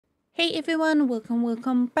Hey everyone,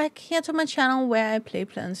 welcome back here to my channel where I play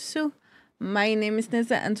Plants Zoo. My name is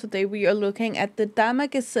Nissa and today we are looking at the Dama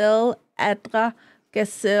Gazelle, Addra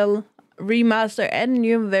Gazelle Remaster and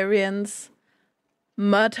new variants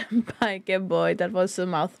mod by Gabboi. That was a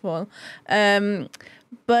mouthful.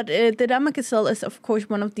 But the Dama Gazelle is of course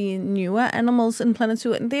one of the newer animals in Planet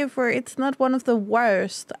Zoo and therefore it's not one of the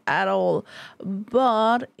worst at all.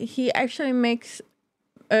 But he actually makes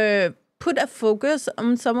put a focus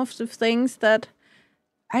on some of the things that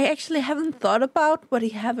I actually haven't thought about, but he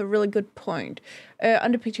have a really good point.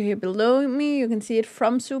 On the picture here below me, you can see it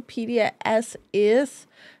from Zoopedia as is,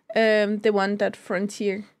 the one that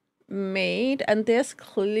Frontier made, and there's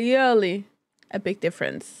clearly a big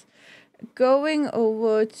difference. Going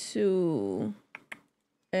over to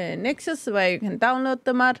Nexus, where you can download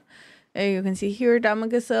the mod, you can see here Dama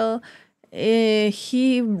Gazelle.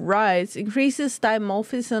 He writes, increases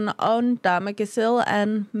dimorphism on Dama Gazelle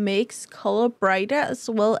and makes color brighter, as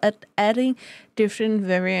well as adding different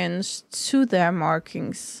variants to their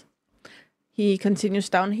markings. He continues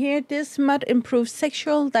down here, this mod improves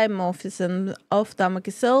sexual dimorphism of Dama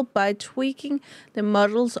Gazelle by tweaking the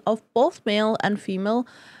models of both male and female.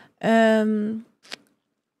 Male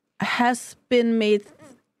has been made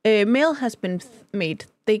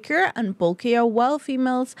thicker and bulkier, while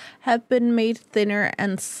females have been made thinner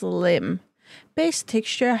and slim. Base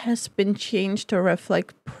texture has been changed to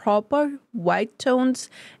reflect proper white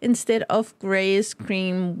tones instead of grayish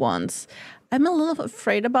green ones. I'm a little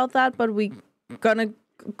afraid about that, but we're gonna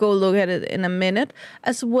go look at it in a minute,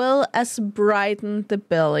 as well as brighten the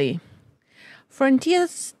belly.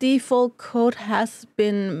 Frontier's default code has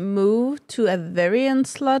been moved to a variant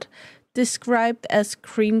slot described as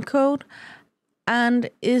cream code and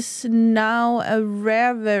is now a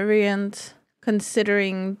rare variant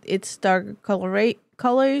considering its darker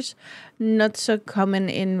colors, not so common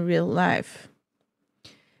in real life.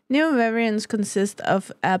 New variants consist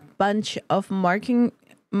of a bunch of marking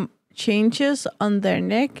changes on their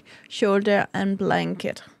neck, shoulder and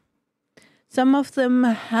blanket. Some of them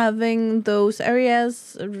having those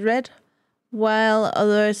areas red, while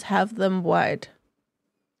others have them white.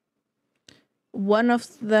 One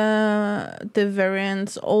of the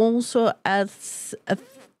variants also adds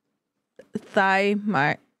thigh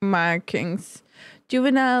markings.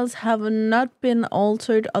 Juveniles have not been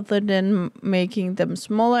altered other than making them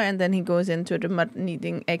smaller, and then he goes into the mod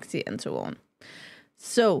needing XE and so on.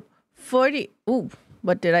 So,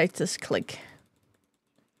 what did I just click?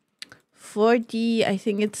 For the, I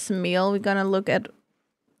think it's male, we're gonna look at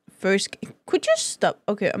first. Could you stop?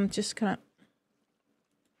 Okay, I'm just gonna...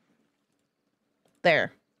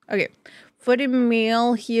 There. Okay. For the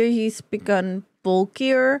male here, he's begun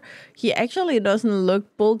bulkier. He actually doesn't look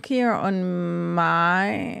bulkier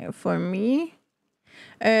for me.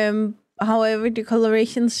 However, the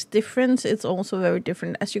coloration's different. It's also very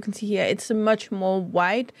different. As you can see here, it's much more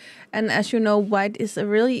white. And as you know, white is a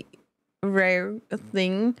really rare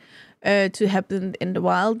thing to happen in the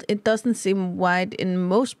wild. It doesn't seem white in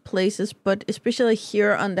most places, but especially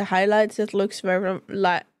here on the highlights, it looks very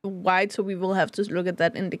white, so we will have to look at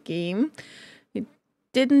that in the game. It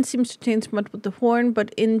didn't seem to change much with the horn,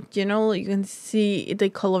 but in general, you can see the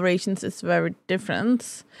colorations is very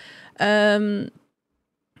different. I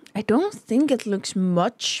don't think it looks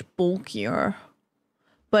much bulkier,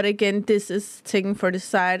 but again, this is taken for the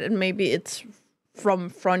side, and maybe it's from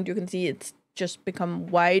front. You can see it's just become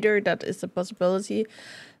wider. That is a possibility.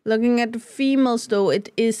 Looking at the females, though,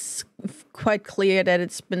 it is quite clear that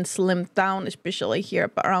it's been slimmed down, especially here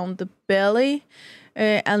around the belly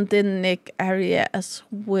and the neck area as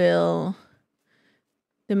well.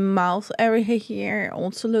 The mouth area here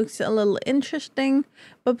also looks a little interesting,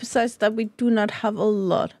 but besides that, we do not have a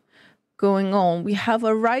lot going on. We have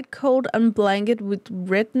a white coat and blanket with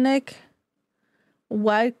red neck,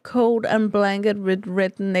 white coat and blanket with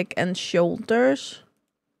red neck and shoulders.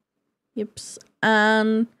 Yips.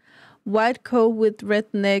 And white coat with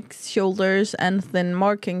red neck, shoulders, and thin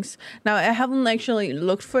markings. Now, I haven't actually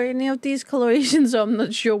looked for any of these colorations, so I'm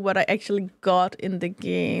not sure what I actually got in the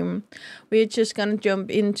game. We're just gonna jump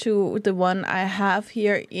into the one I have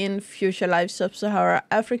here in Future Life Sub-Sahara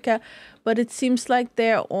Africa, but it seems like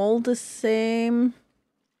they're all the same.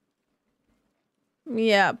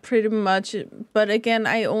 Yeah, pretty much. But again,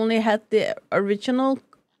 I only had the original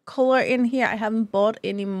color in here. I haven't bought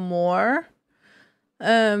any more.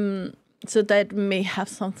 So that may have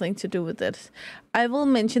something to do with it. I will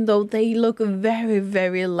mention though, they look very,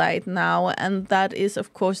 very light now, and that is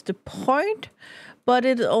of course the point, but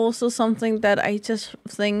it's also something that I just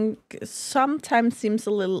think sometimes seems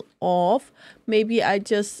a little off. Maybe I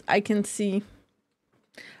can see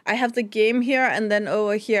I have the game here, and then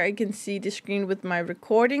over here I can see the screen with my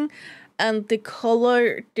recording, and the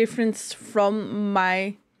color difference from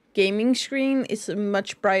my gaming screen is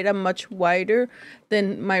much brighter, much wider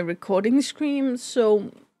than my recording screen.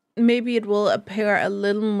 So maybe it will appear a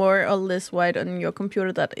little more or less white on your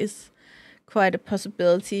computer. That is quite a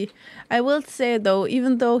possibility. I will say though,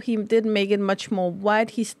 even though he did make it much more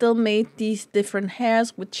white, he still made these different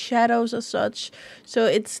hairs with shadows or such. So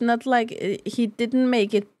it's not like he didn't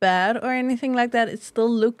make it bad or anything like that. It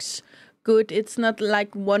still looks good. It's not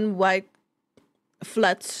like one white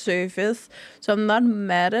flat surface. So I'm not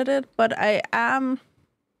mad at it, but I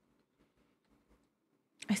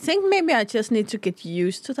think maybe I just need to get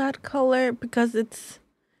used to that color, because it's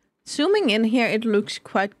zooming in here, it looks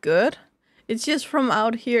quite good. It's just from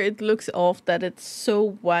out here, it looks off that it's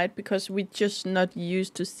so white, because we're just not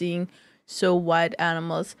used to seeing so white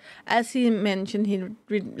animals. As he mentioned, he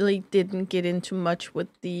really didn't get into much with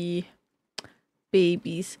the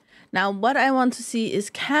babies. Now, what I want to see is,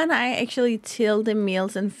 can I actually tell the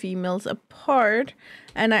males and females apart?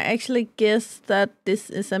 And I actually guess that this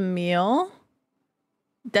is a male.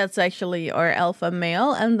 That's actually our alpha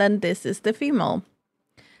male, and then this is the female.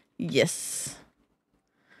 Yes.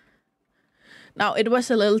 Now, it was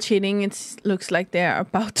a little cheating. It looks like they're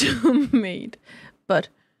about to mate. But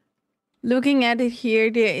looking at it here,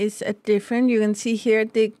 there is a difference. You can see here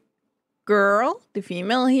the girl, the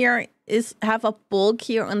female here, have a bulk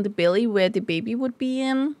here on the belly where the baby would be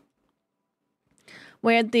in.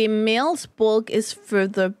 Where the male's bulk is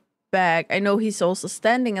further back. I know he's also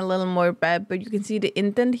standing a little more back, but you can see the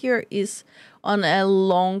indent here is on a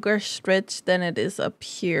longer stretch than it is up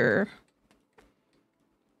here.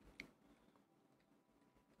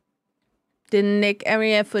 The neck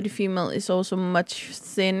area for the female is also much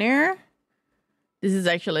thinner. This is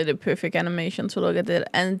actually the perfect animation to look at it.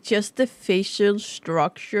 And just the facial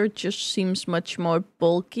structure just seems much more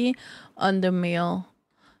bulky on the male.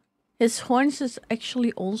 His horns is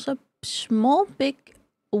actually also small, big,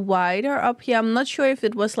 wider up here. I'm not sure if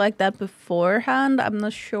it was like that beforehand. I'm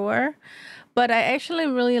not sure. But I actually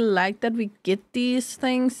really like that we get these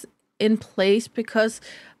things in place, because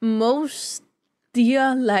most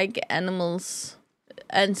deer-like animals,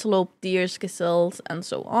 antelope, deers, gazelles, and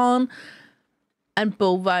so on, and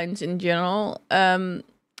bovines in general,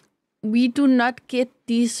 we do not get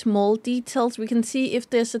these small details. We can see if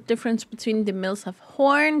there's a difference between the males have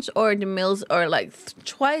horns or the males are like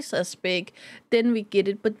twice as big, then we get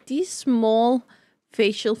it. But these small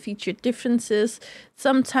facial feature differences,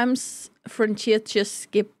 sometimes Frontier just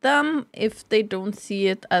skip them if they don't see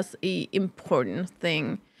it as a important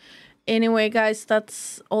thing. Anyway, guys,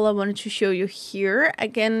 that's all I wanted to show you here.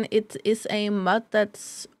 Again, it is a mod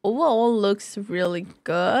that's overall looks really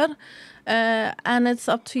good. And it's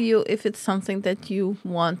up to you if it's something that you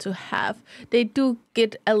want to have. They do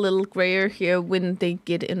get a little grayer here when they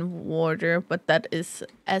get in water, but that is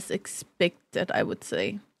as expected, I would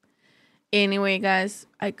say. Anyway, guys,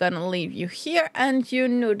 I'm gonna leave you here, and you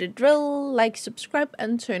know the drill. Like, subscribe,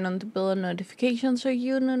 and turn on the bell notification so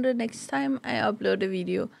you know the next time I upload a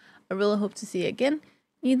video. I really hope to see you again,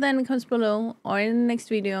 either in the comments below or in the next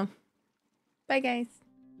video. Bye, guys.